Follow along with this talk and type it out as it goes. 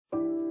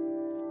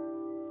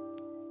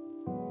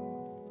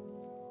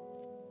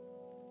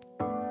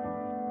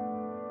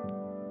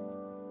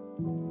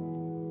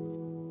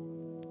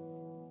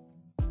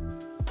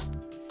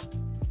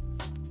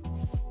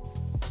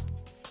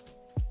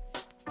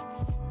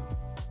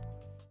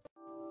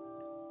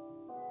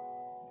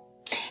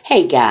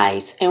Hey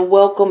guys, and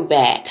welcome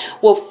back.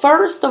 Well,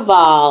 first of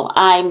all,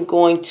 I'm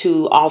going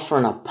to offer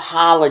an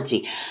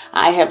apology.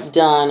 I have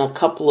done a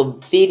couple of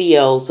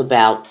videos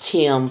about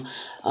Tim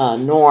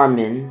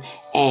Norman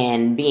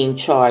and being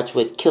charged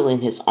with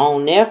killing his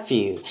own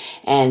nephew.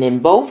 And in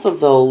both of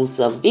those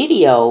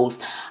videos,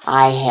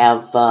 I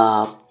have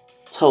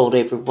told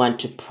everyone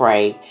to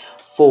pray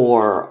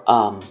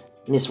for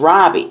Miss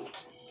Robbie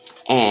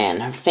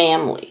and her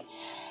family.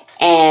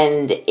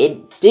 And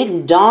it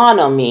didn't dawn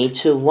on me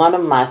to one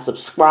of my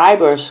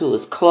subscribers who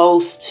is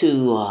close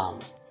to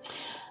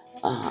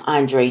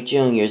Andre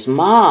Jr.'s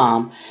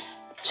mom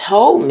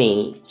told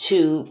me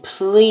to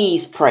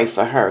please pray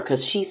for her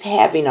because she's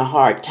having a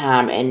hard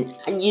time. And,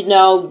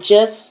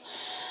 just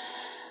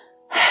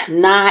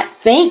not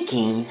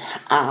thinking,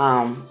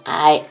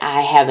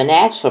 I haven't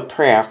asked for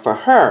prayer for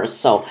her.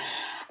 So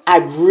I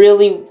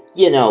really,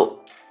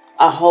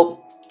 I hope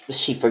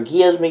she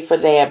forgives me for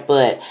that,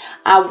 but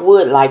I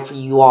would like for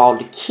you all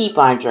to keep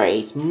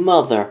Andre's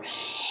mother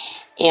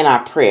in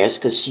our prayers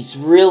because she's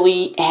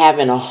really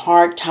having a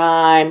hard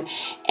time.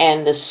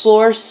 And the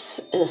source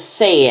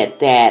said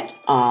that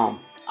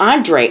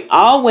Andre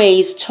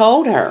always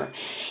told her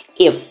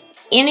if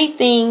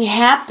anything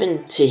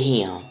happened to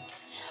him,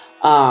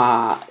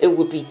 it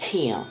would be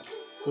Tim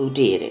who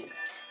did it.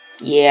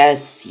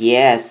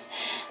 Yes.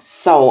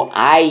 So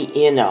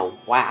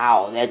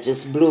wow, that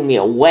just blew me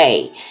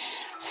away.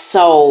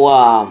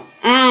 So,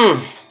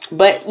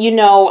 but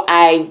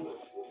I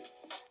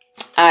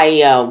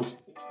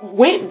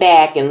went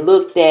back and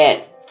looked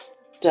at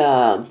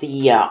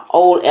the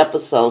old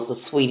episodes of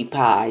Sweetie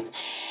Pies,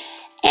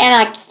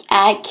 and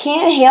I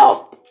can't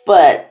help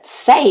but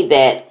say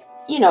that,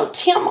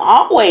 Tim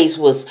always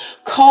was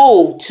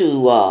cold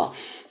to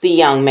the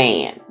young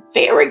man,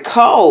 very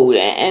cold,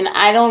 and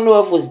I don't know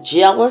if it was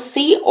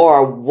jealousy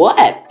or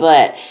what,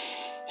 but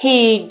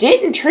he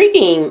didn't treat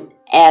him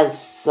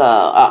as an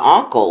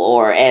uncle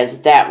or as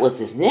that was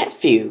his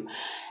nephew.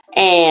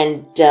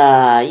 And,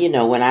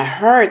 when I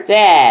heard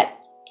that,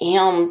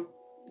 him,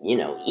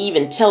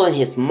 even telling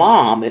his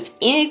mom, if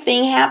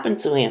anything happened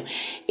to him,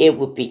 it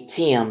would be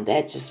Tim.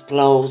 That just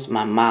blows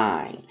my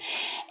mind.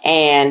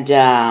 And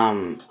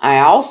I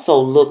also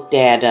looked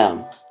at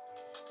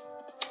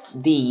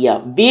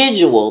the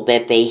visual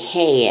that they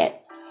had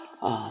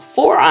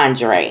for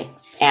Andre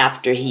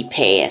after he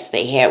passed.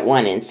 They had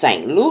one in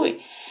St.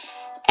 Louis.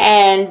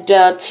 And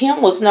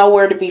Tim was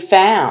nowhere to be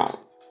found.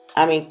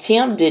 I mean,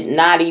 Tim did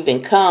not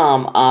even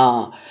come.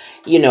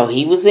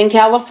 He was in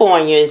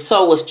California, and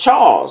so was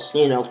Charles.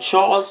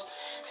 Charles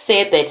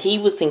said that he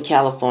was in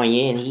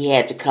California and he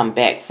had to come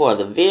back for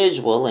the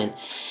visual.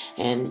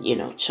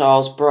 And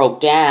Charles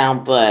broke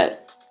down.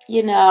 But,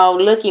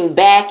 looking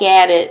back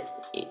at it,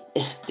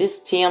 this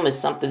Tim is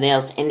something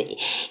else. And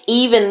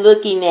even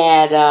looking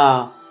at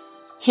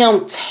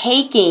him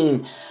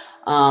taking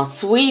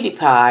Sweetie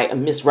Pie,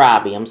 Miss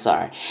Robbie,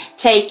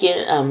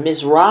 taking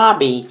Miss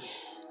Robbie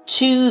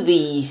to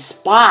the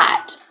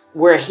spot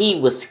where he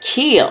was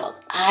killed.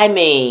 I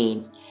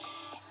mean,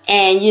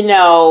 and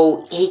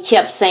he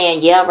kept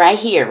saying, yeah, right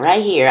here.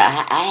 I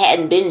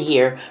hadn't been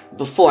here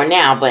before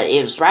now, but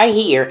it was right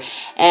here.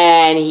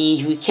 And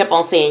he kept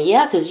on saying,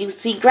 yeah, because you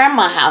see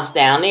Grandma's house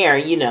down there,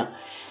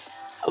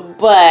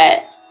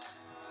 But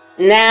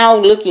now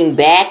looking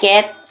back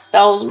at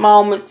those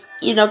moments,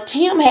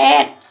 Tim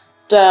had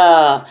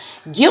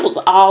guilt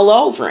all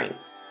over him.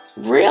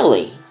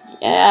 Really.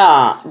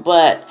 Yeah.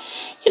 But,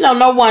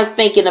 no one's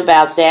thinking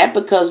about that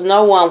because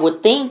no one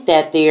would think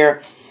that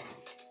their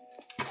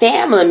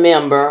family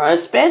member,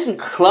 especially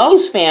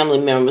close family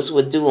members,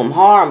 would do him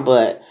harm.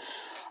 But,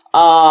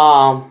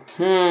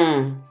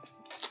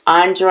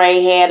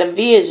 Andre had a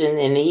vision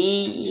and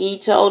he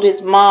told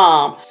his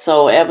mom.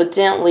 So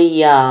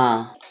evidently,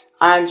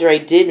 Andre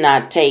did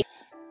not take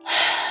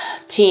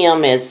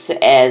Tim as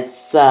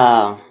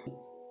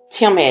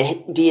Tim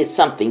had did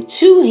something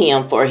to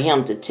him for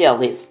him to tell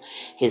his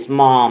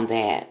mom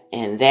that,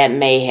 and that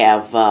may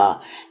have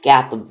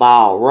got the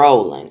ball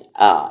rolling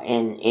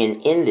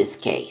in this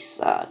case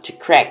to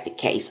crack the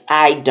case.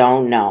 I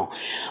don't know,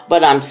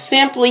 but I'm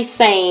simply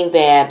saying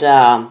that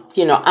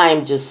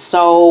I'm just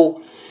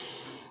so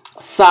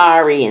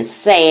sorry and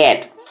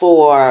sad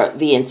for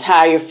the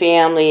entire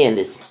family and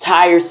this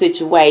entire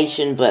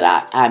situation. But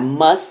I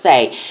must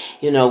say,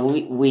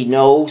 we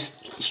know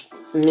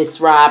Miss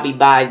Robbie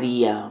by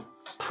the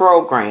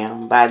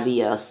program, by the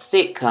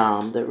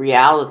sitcom, the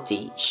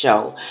reality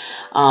show.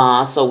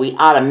 So we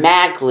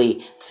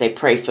automatically say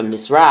pray for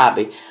Miss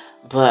Robbie.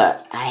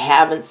 But I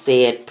haven't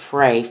said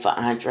pray for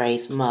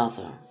Andre's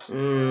mother.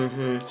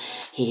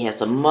 He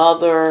has a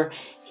mother.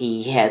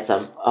 He has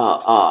a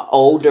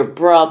older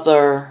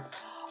brother.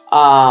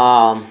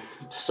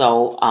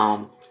 So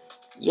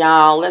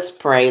y'all, let's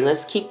pray.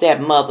 Let's keep that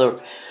mother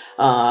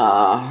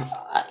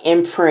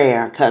in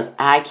prayer, because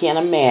I can't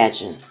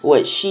imagine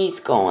what she's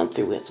going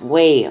through as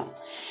well.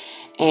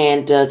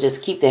 And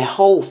just keep that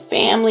whole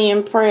family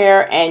in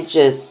prayer. And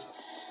just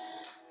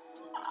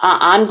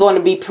I'm going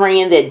to be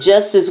praying that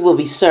justice will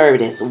be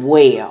served as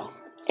well.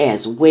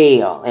 as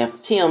well.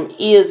 If Tim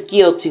is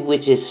guilty,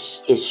 which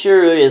it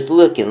sure is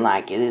looking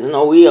like it, there's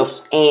no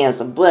ifs,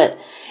 ands, or but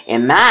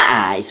in my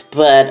eyes,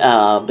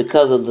 but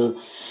because of the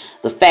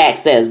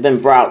facts that has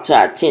been brought to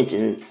our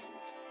attention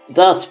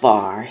thus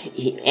far,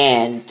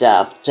 and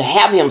to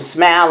have him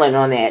smiling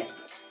on that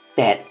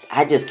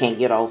I just can't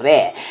get over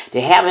that.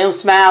 To have him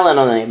smiling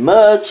on that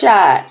mug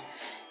shot,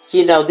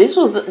 you know, this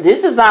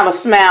is not a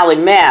smiley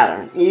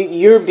matter.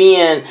 You're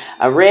being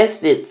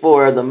arrested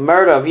for the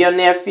murder of your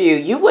nephew.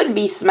 You wouldn't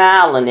be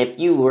smiling if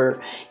you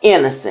were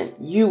innocent.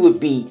 You would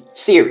be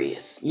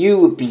serious. You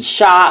would be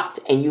shocked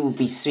and you would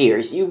be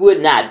serious. You would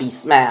not be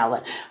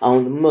smiling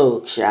on the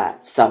mug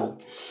shot. So,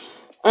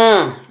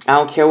 I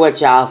don't care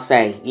what y'all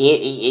say.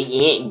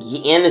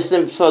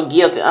 Innocent before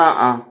guilty.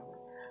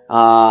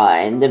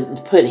 And then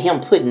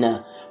putting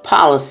a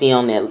policy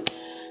on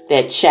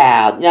that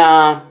child.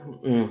 Nah.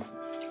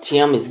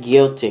 Tim is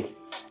guilty.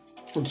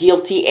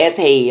 Guilty as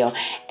hell.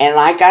 And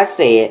like I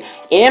said,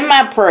 in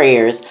my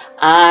prayers,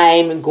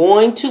 I'm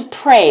going to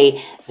pray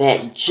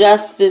that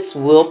justice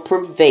will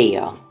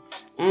prevail.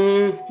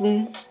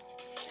 And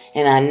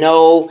I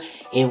know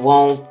it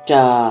won't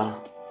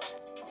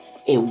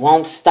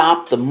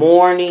stop the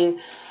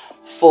mourning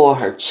for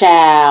her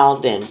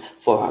child and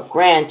for her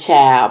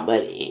grandchild,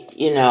 but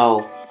you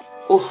know,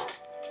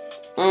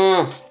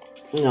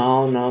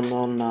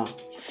 no.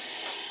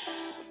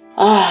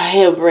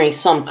 He'll bring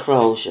some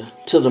closure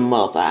to the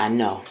mother, I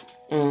know.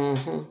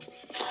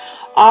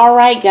 All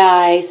right,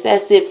 guys,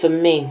 that's it for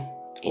me.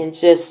 And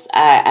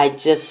I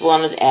just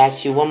wanted to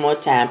ask you one more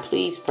time,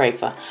 please pray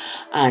for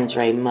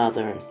Andre's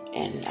mother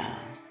and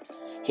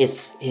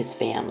his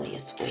family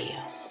as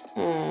well.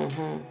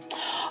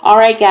 All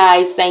right,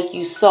 guys, thank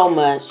you so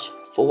much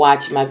for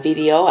watching my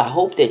video. I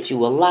hope that you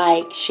will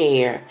like,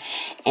 share,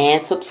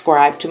 and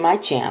subscribe to my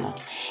channel.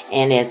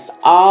 And as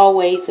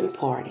always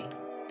important,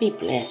 be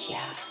blessed, y'all.